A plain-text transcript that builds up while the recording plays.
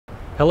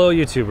Hello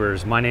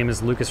YouTubers, my name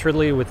is Lucas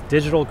Ridley with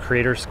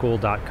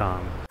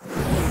digitalcreatorschool.com.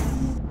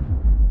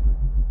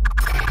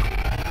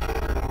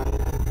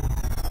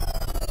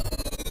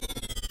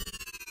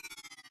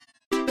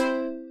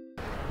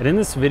 And in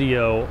this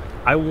video,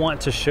 I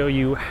want to show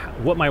you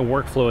what my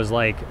workflow is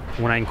like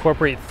when I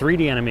incorporate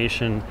 3D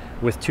animation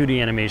with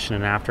 2D animation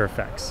in After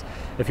Effects.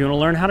 If you want to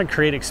learn how to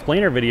create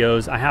explainer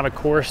videos, I have a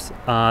course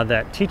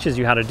that teaches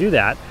you how to do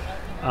that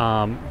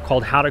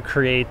called how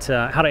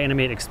to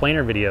animate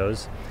explainer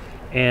videos.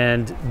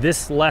 And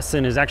this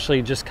lesson is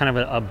actually just kind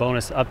of a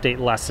bonus update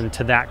lesson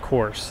to that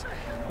course.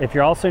 If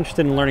you're also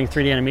interested in learning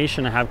 3D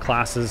animation, I have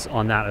classes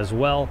on that as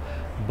well.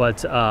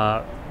 But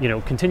you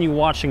know, continue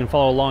watching and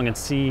follow along and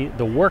see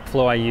the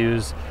workflow I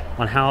use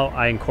on how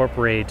I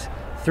incorporate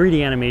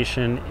 3D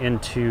animation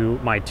into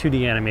my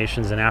 2D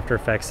animations in After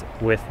Effects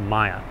with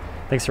Maya.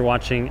 Thanks for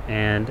watching,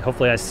 and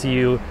hopefully I see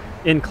you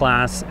in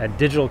class at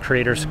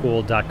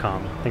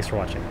digitalcreatorschool.com. Thanks for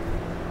watching.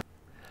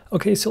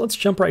 Okay, so let's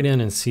jump right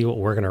in and see what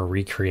we're going to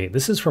recreate.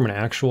 This is from an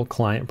actual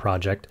client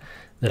project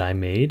that I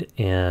made,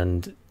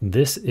 and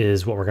this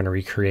is what we're going to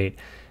recreate.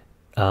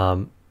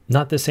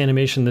 Not this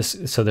animation,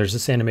 so there's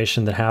this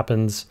animation that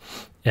happens,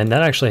 and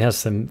that actually has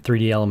some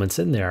 3D elements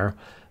in there,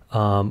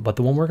 but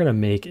the one we're going to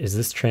make is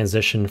this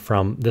transition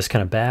from this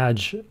kind of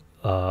badge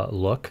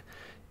look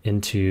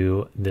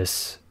into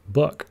this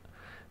book,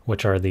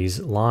 which are these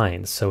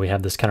lines. So we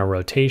have this kind of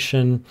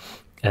rotation,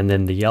 and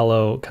then the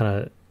yellow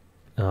kind of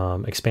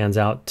expands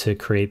out to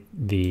create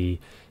the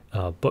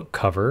book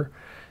cover.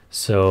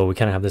 So we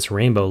kind of have this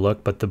rainbow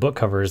look, but the book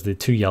cover is the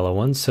two yellow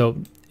ones. So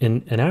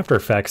in After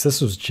Effects, this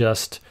was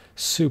just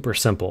super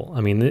simple. I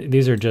mean,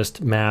 these are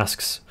just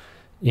masks,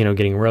 you know,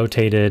 getting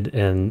rotated,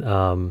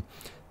 and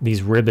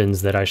these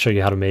ribbons that I show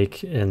you how to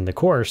make in the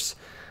course,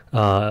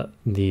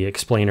 the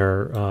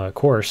explainer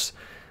course,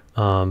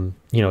 you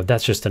know,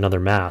 that's just another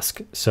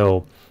mask.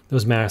 So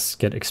those masks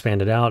get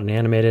expanded out and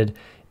animated,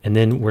 and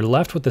then we're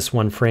left with this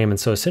one frame. And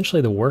so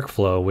essentially the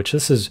workflow, which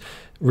this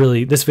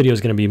video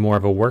is going to be more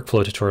of a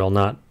workflow tutorial,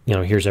 not, you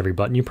know, here's every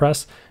button you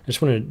press. I just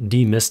want to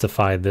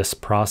demystify this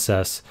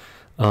process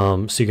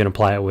so you can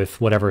apply it with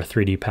whatever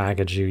 3D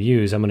package you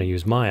use. I'm going to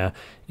use Maya.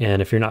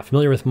 And if you're not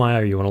familiar with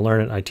Maya or you want to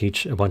learn it, I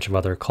teach a bunch of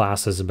other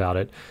classes about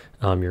it.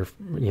 You're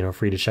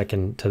free to check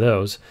into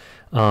those.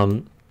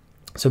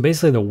 So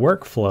basically the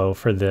workflow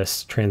for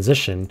this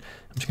transition,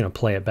 I'm just going to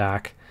play it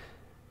back.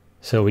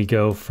 So we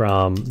go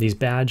from these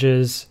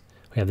badges,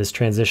 we have this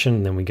transition,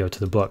 and then we go to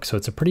the book. So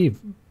it's a pretty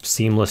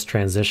seamless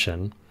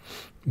transition.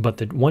 But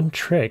the one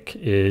trick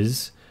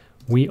is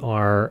we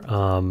are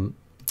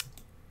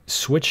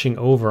switching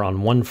over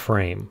on one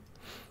frame.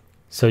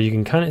 So you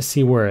can kind of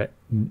see where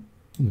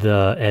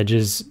the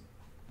edges,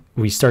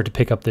 we start to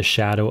pick up the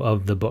shadow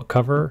of the book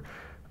cover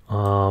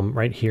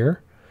right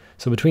here.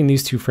 So between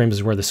these two frames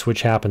is where the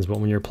switch happens, but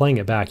when you're playing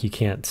it back, you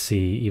can't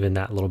see even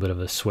that little bit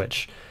of a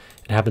switch.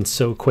 It happens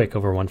so quick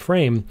over one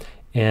frame,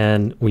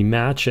 and we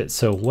match it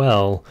so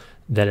well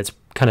that it's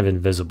kind of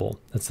invisible.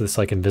 It's this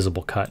like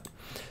invisible cut.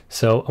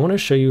 So I want to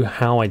show you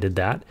how I did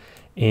that,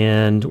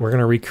 and we're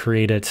going to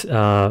recreate it, you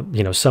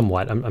know,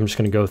 somewhat. I'm just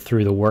going to go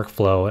through the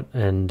workflow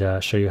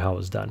and show you how it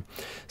was done.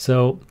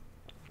 So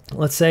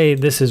let's say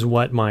this is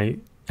what my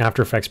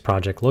After Effects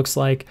project looks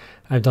like.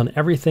 I've done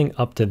everything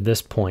up to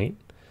this point,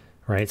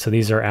 right? So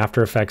these are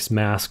After Effects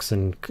masks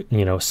and,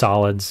 you know,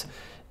 solids,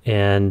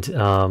 and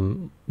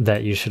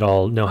that you should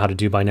all know how to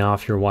do by now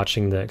if you're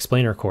watching the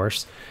explainer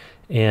course.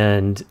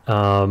 And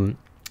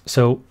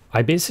so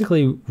I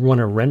basically want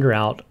to render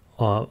out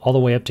all the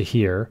way up to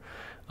here.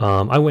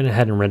 I went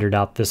ahead and rendered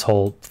out this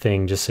whole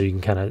thing just so you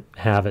can kind of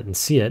have it and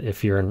see it.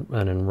 If you're an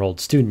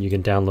enrolled student, you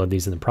can download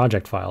these in the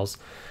project files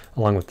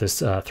along with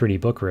this 3D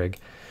book rig.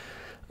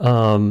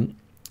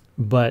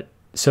 But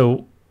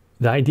so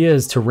the idea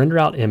is to render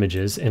out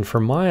images, and for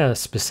Maya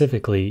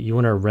specifically, you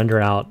want to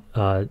render out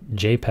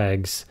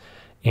JPEGs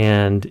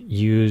and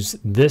use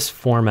this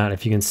format.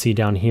 If you can see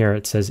down here,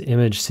 it says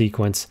image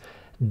sequence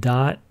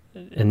dot,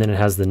 and then it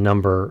has the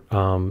number,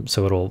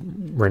 so it'll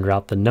render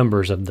out the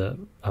numbers of the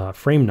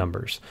frame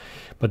numbers.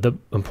 But the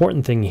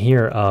important thing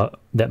here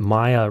that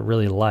Maya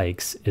really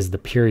likes is the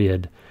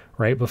period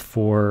right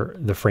before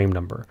the frame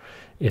number.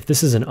 If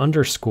this is an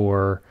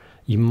underscore,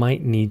 you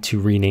might need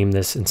to rename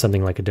this in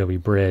something like Adobe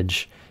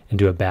Bridge and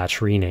do a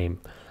batch rename.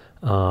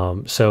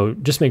 So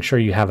just make sure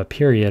you have a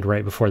period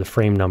right before the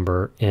frame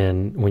number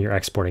when you're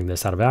exporting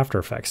this out of After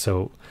Effects,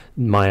 so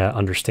Maya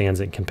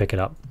understands it and can pick it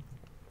up.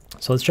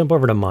 So let's jump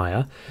over to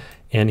Maya,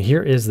 and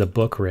here is the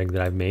book rig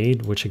that I've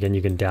made, which again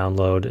you can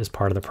download as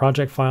part of the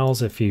project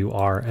files if you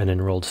are an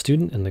enrolled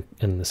student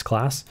in this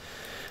class.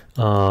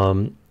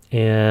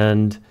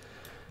 And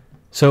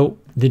so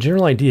the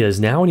general idea is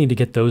now we need to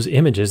get those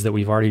images that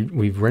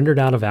we've rendered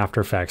out of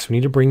After Effects. We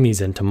need to bring these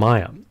into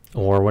Maya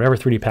or whatever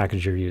 3D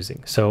package you're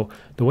using. So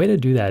the way to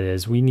do that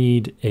is we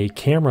need a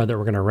camera that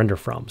we're going to render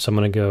from. So I'm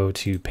going to go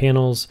to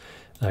Panels,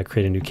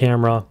 create a new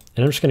camera,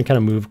 and I'm just going to kind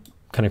of move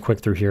kind of quick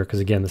through here because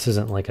again, this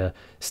isn't like a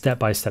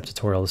step-by-step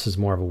tutorial. This is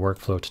more of a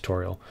workflow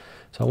tutorial.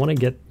 So I want to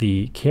get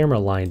the camera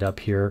lined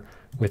up here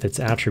with its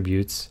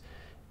attributes,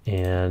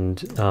 And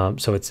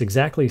so it's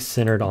exactly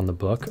centered on the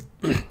book.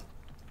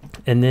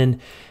 And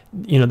then,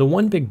 you know, the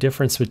one big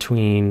difference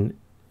between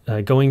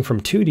going from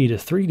 2D to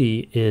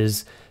 3D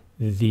is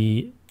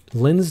the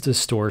lens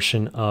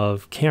distortion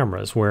of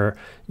cameras, where,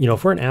 you know,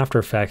 if we're in After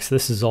Effects,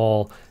 this is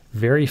all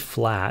very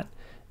flat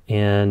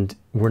and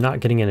we're not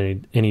getting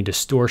any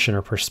distortion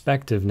or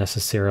perspective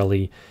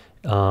necessarily,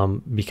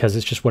 because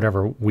it's just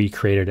whatever we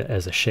created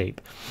as a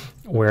shape.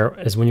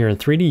 Whereas when you're in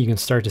 3D, you can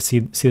start to see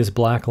this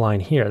black line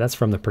here. That's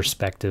from the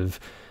perspective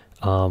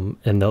and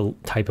the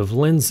type of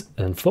lens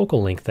and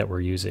focal length that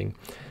we're using.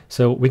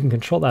 So we can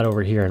control that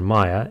over here in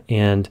Maya,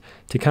 and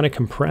to kind of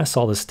compress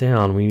all this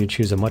down, we need to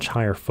choose a much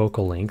higher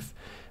focal length,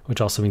 which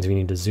also means we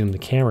need to zoom the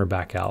camera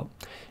back out.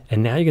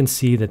 And now you can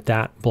see that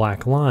that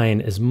black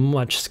line is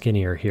much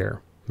skinnier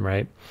here,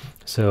 right?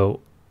 So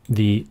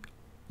the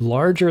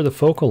larger the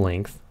focal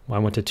length, I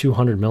went to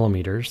 200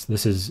 millimeters.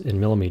 This is in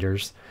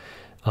millimeters.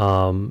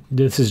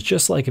 This is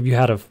just like if you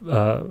had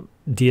a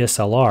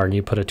DSLR and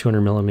you put a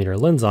 200 millimeter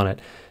lens on it,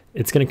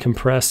 it's going to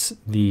compress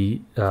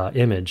the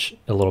image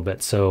a little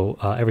bit. So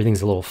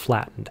everything's a little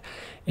flattened.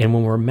 And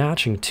when we're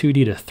matching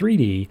 2D to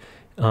 3D,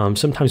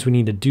 sometimes we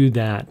need to do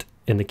that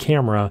in the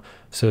camera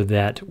so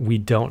that we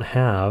don't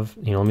have,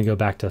 you know, let me go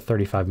back to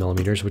 35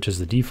 millimeters, which is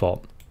the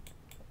default.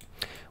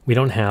 We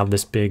don't have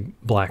this big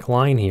black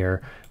line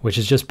here, which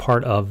is just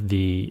part of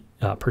the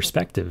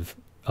perspective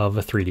of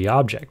a 3D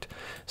object.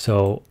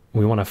 So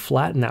we want to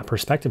flatten that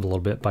perspective a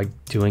little bit by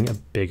doing a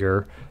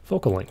bigger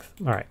focal length.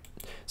 All right.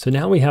 So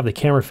now we have the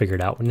camera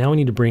figured out. Now we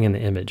need to bring in the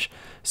image.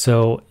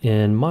 So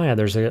in Maya,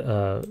 there's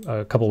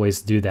a couple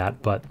ways to do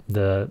that, but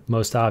the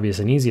most obvious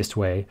and easiest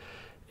way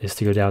is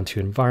to go down to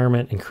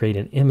Environment and create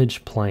an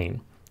image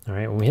plane. All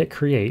right. When we hit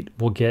Create,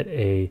 we'll get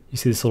you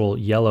see this little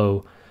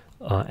yellow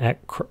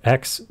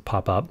X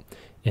pop up,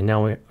 and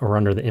now we're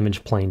under the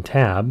Image Plane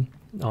tab,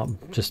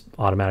 just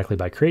automatically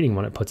by creating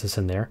one, it puts us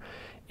in there.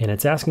 And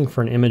it's asking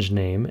for an image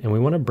name, and we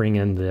want to bring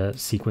in the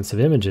sequence of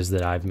images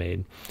that I've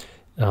made.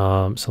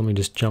 So let me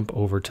just jump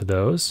over to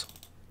those.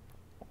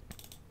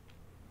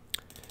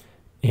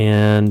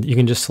 And you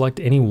can just select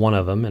any one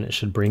of them, and it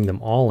should bring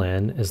them all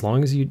in as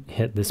long as you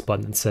hit this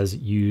button that says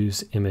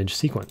Use Image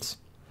Sequence.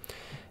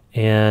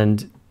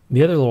 And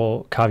the other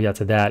little caveat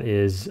to that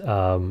is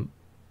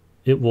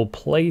it will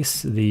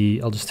place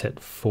I'll just hit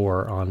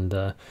 4 on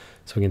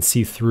so we can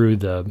see through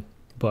the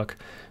book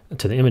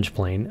to the image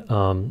plane.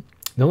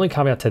 The only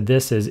caveat to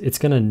this is it's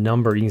going to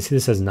number, you can see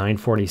this says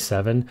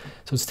 947.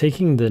 So it's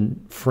taking the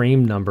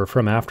frame number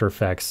from After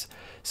Effects.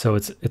 So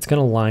it's going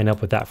to line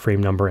up with that frame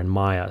number in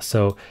Maya.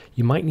 So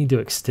you might need to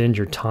extend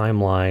your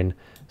timeline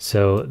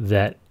so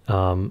that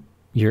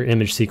your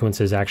image sequence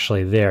is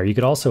actually there. You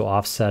could also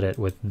offset it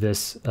with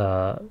this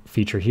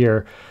feature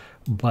here.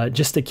 But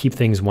just to keep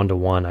things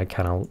one-to-one, I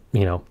kind of,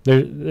 you know,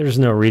 there's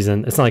no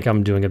reason. It's not like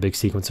I'm doing a big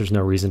sequence. There's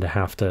no reason to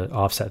have to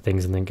offset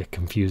things and then get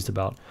confused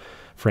about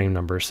frame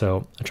numbers.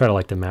 So I try to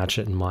like to match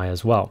it in Maya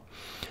as well.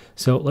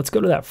 So let's go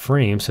to that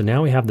frame. So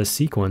now we have the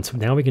sequence.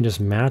 Now we can just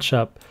match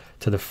up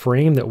to the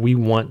frame that we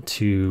want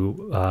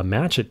to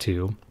match it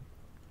to.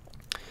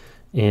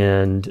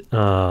 And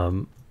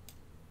then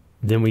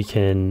we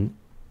can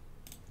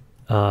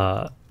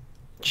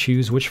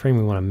choose which frame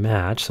we want to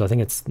match. So I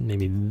think it's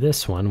maybe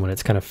this one when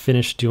it's kind of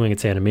finished doing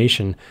its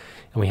animation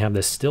and we have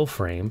this still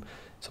frame.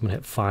 So I'm gonna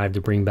hit 5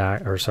 to bring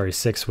back, or sorry,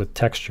 6 with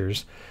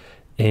textures.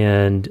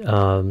 And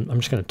I'm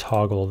just gonna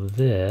toggle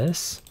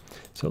this.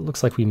 So it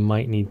looks like we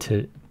might need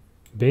to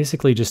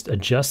basically just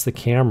adjust the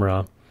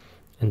camera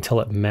until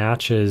it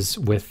matches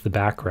with the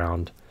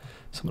background.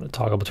 So I'm gonna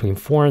toggle between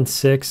 4 and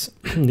 6.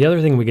 The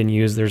other thing we can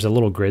use, there's a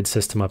little grid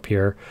system up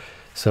here.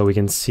 So we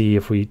can see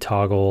if we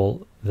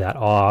toggle that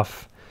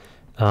off.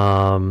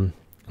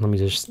 Let me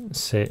just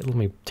say, let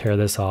me tear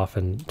this off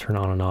and turn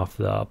on and off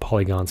the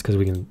polygons, because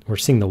we're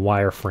seeing the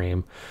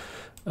wireframe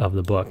of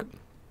the book.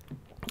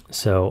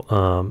 So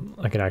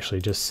I could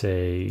actually just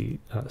say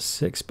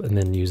 6 and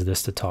then use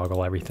this to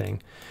toggle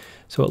everything.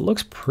 So it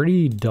looks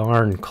pretty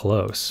darn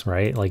close,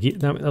 right? Like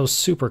that was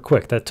super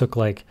quick. That took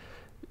like,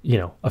 you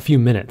know, a few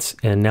minutes,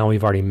 and now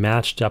we've already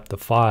matched up the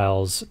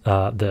files,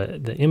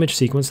 the image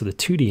sequence of the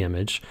 2D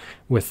image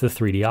with the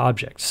 3D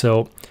object.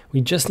 So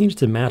we just needed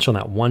to match on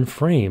that one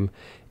frame,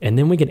 and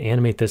then we can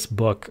animate this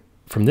book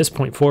from this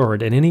point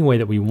forward in any way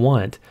that we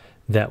want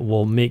that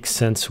will make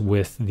sense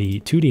with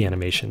the 2D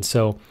animation.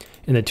 So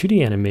in the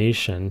 2D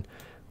animation,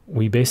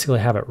 we basically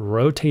have it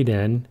rotate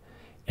in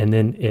and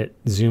then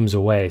it zooms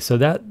away. So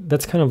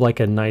that's kind of like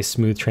a nice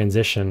smooth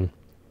transition.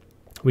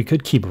 We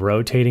could keep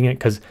rotating it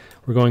because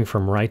we're going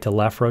from right to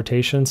left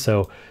rotation.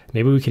 So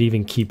maybe we could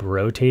even keep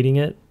rotating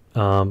it,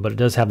 but it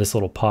does have this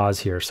little pause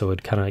here. So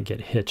it'd kind of get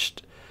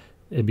hitched.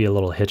 It'd be a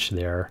little hitch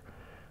there.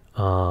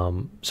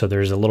 So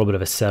there's a little bit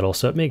of a settle.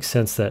 So it makes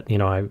sense that, you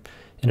know, I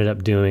ended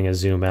up doing a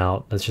zoom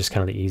out. That's just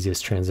kind of the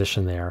easiest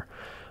transition there.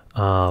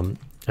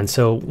 And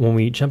so when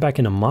we jump back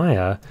into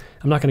Maya,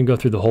 I'm not going to go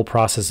through the whole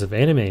process of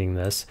animating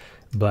this,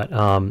 but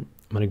I'm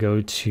going to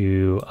go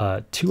to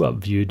 2-up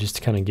view just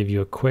to kind of give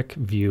you a quick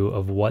view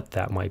of what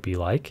that might be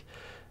like.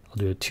 I'll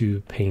do a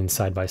 2 pane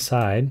side by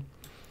side.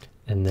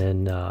 and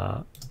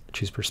then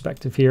choose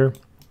perspective here.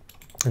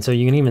 And so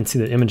you can even see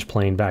the image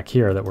plane back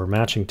here that we're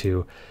matching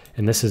to,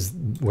 and this is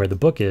where the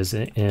book is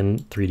in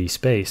 3D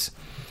space.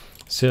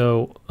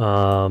 So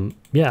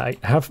yeah,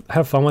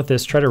 have fun with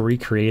this. Try to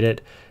recreate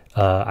it.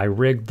 I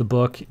rigged the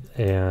book,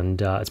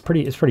 and it's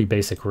pretty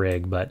basic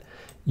rig, but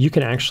you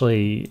can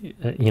actually,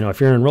 you know, if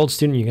you're an enrolled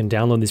student, you can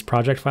download these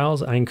project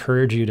files. I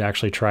encourage you to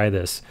actually try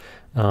this,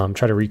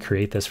 try to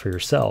recreate this for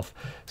yourself.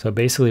 So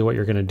basically what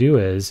you're going to do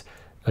is,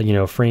 you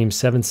know, frame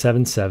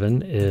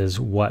 777 is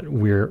what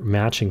we're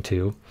matching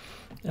to.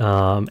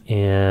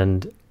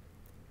 And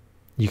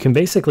you can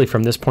basically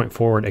from this point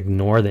forward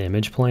ignore the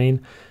image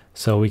plane.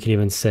 So we can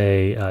even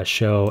say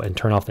show and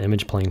turn off the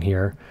image plane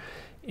here.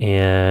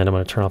 And I'm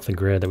going to turn off the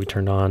grid that we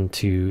turned on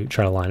to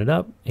try to line it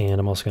up. And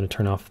I'm also going to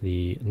turn off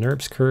the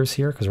NURBS curves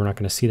here because we're not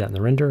going to see that in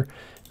the render.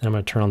 And I'm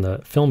going to turn on the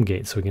film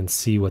gate so we can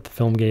see what the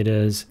film gate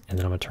is. And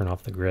then I'm going to turn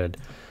off the grid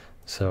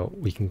so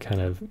we can kind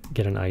of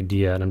get an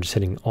idea. And I'm just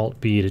hitting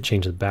Alt-B to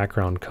change the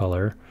background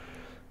color.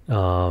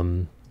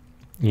 You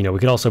know, we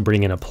could also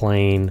bring in a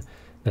plane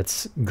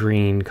that's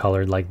green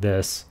colored like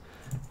this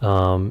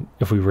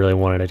if we really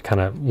wanted to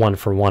kind of one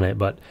for one it.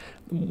 But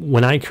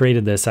when I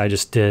created this, I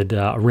just did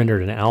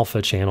rendered an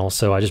alpha channel.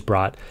 So I just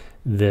brought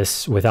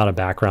this without a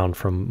background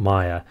from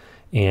Maya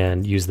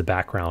and used the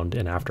background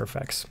in After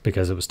Effects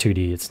because it was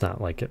 2D. It's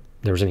not like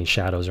there was any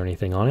shadows or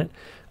anything on it.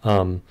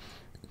 And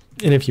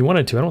if you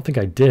wanted to, I don't think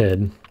I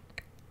did,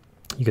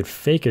 you could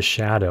fake a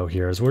shadow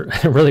here is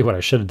really what I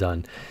should have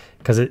done,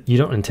 because you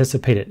don't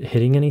anticipate it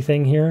hitting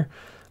anything here.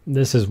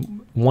 This is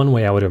one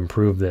way I would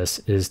improve this,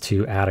 is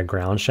to add a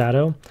ground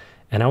shadow,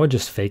 and I would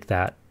just fake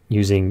that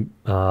using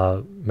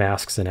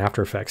masks in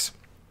After Effects.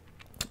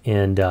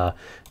 And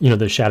you know,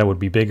 the shadow would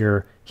be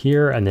bigger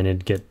here, and then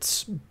it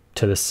gets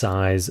to the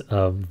size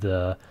of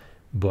the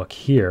book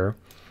here,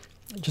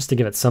 just to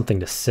give it something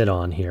to sit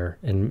on here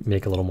and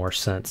make a little more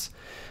sense.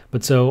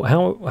 But so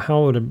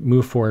how would it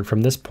move forward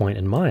from this point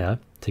in Maya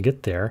to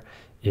get there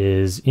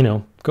is, you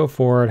know, go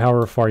forward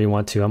however far you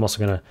want to. I'm also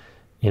going to,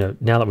 you know,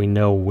 now that we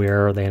know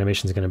where the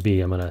animation is going to be,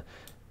 I'm going to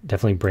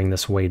definitely bring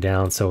this way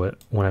down so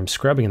when I'm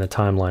scrubbing in the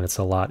timeline, it's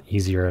a lot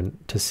easier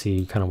to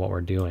see kind of what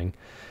we're doing.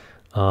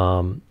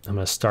 I'm going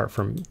to start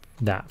from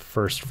that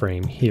first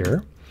frame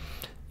here,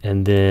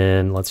 and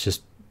then let's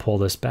just pull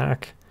this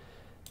back,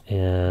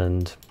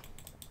 and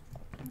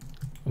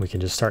we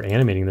can just start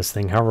animating this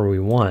thing however we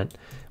want.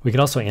 We could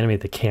also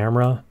animate the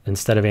camera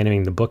instead of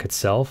animating the book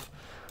itself.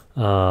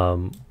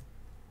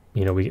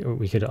 You know,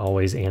 we could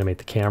always animate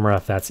the camera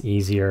if that's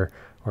easier,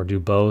 or do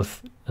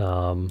both.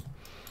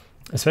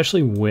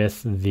 Especially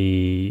with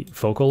the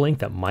focal length,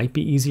 that might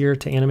be easier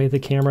to animate the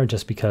camera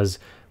just because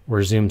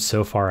we're zoomed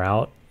so far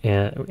out,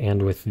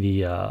 and with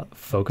the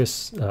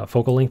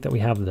focal length that we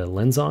have the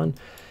lens on,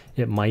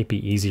 it might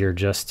be easier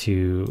just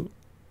to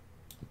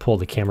pull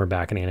the camera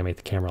back and animate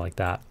the camera like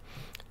that.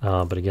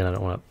 But again, I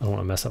don't want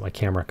to mess up my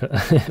camera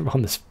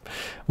on this.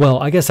 Well,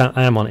 I guess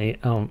I'm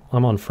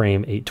on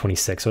frame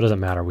 826, so it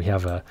doesn't matter. We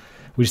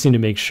just need to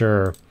make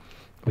sure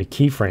we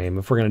keyframe.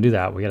 If we're going to do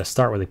that, we got to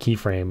start with a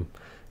keyframe,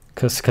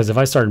 because if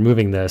I started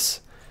moving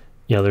this,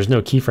 you know, there's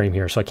no keyframe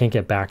here, so I can't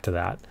get back to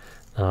that.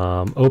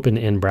 Open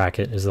in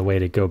bracket is the way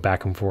to go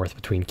back and forth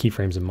between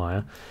keyframes and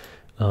Maya,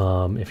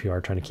 if you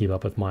are trying to keep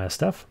up with Maya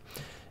stuff.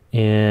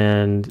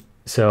 And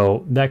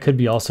so that could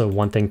be also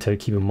one thing to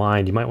keep in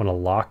mind. You might want to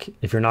lock,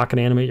 if you're not going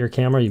to animate your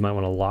camera, you might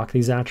want to lock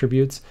these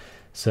attributes.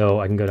 So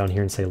I can go down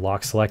here and say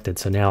lock selected.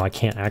 So now I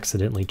can't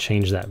accidentally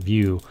change that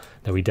view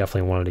that we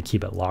definitely wanted to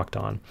keep it locked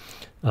on.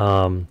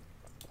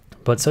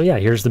 But so yeah,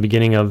 here's the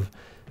beginning of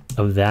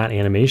that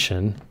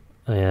animation.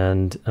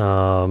 And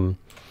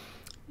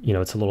you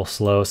know, it's a little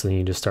slow, so then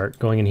you just start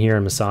going in here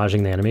and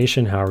massaging the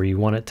animation however you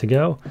want it to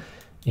go.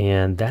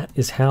 And that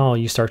is how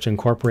you start to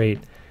incorporate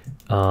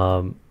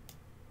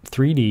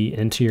 3D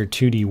into your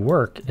 2D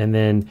work. And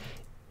then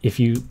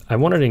I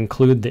wanted to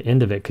include the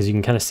end of it because you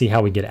can kind of see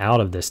how we get out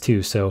of this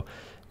too. So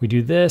we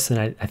do this, and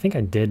I think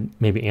I did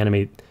maybe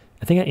animate,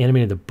 I think I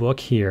animated the book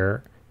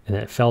here, and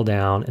then it fell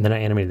down, and then I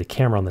animated the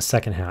camera on the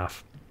second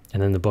half,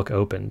 and then the book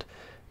opened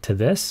to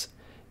this.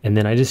 And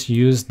then I just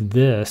used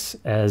this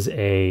as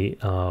a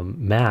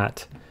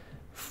mat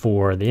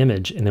for the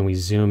image, and then we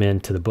zoom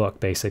into the book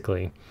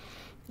basically.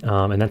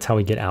 And that's how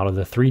we get out of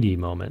the 3D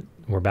moment.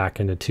 We're back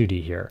into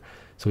 2D here.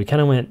 So we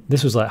kind of went,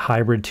 this was like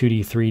hybrid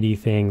 2D, 3D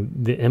thing.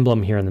 The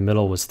emblem here in the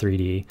middle was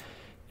 3D.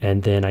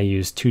 And then I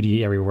used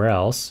 2D everywhere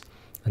else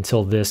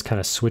until this kind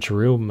of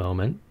switcheroo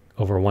moment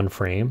over one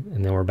frame.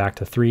 And then we're back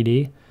to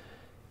 3D.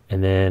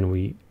 And then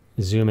we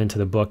zoom into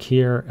the book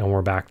here, and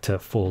we're back to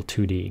full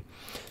 2D.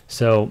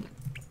 So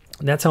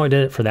that's how I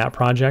did it for that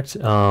project.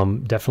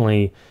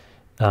 Definitely,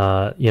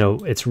 you know,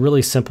 it's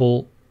really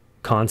simple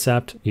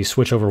concept. You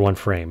switch over one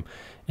frame.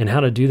 And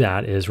how to do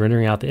that is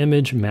rendering out the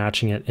image,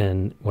 matching it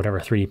in whatever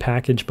 3D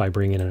package by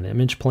bringing in an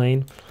image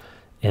plane,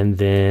 and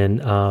then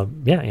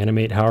yeah,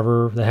 animate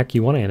however the heck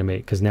you want to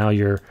animate, because now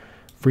you're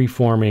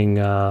freeforming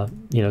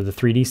you know, the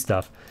 3D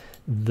stuff.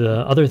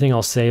 The other thing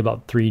I'll say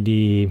about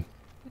 3D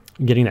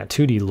getting that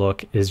 2D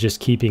look is just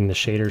keeping the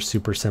shaders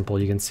super simple.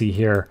 You can see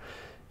here,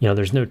 you know,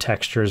 there's no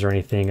textures or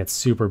anything. It's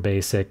super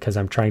basic because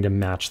I'm trying to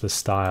match the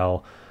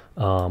style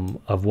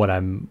of what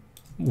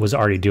was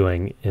already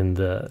doing in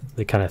the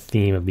kind of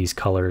theme of these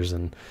colors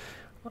and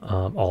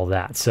all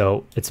that.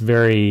 So it's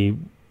very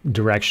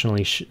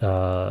directionally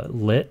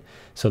lit.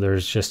 So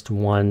there's just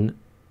one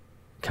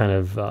kind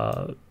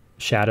of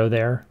shadow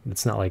there.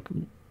 It's not like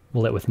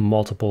lit with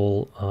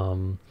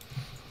multiple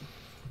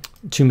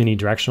too many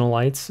directional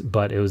lights,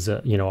 but it was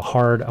you know,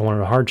 I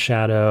wanted a hard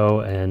shadow,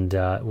 and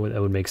that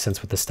would make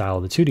sense with the style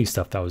of the 2D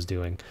stuff that I was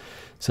doing.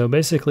 So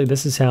basically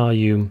this is how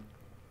you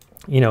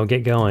know,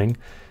 get going,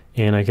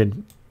 and I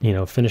could, you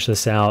know, finish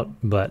this out,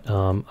 but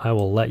I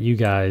will let you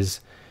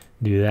guys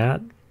do that,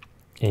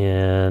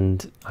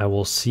 and I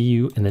will see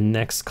you in the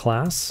next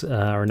class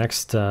or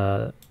next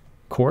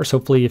course.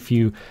 Hopefully if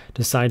you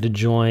decide to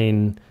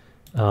join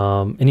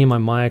any of my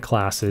Maya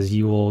classes,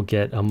 you will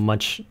get a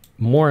much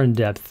more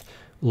in-depth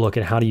look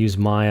at how to use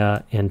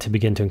Maya and to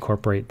begin to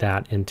incorporate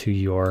that into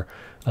your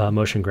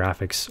motion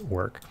graphics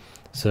work.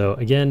 So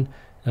again,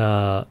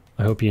 I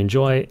hope you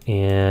enjoy,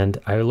 and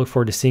I look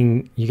forward to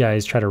seeing you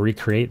guys try to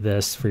recreate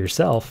this for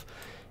yourself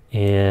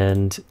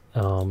and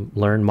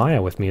learn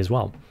Maya with me as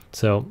well.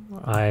 So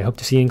I hope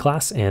to see you in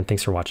class, and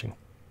thanks for watching.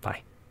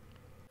 Bye.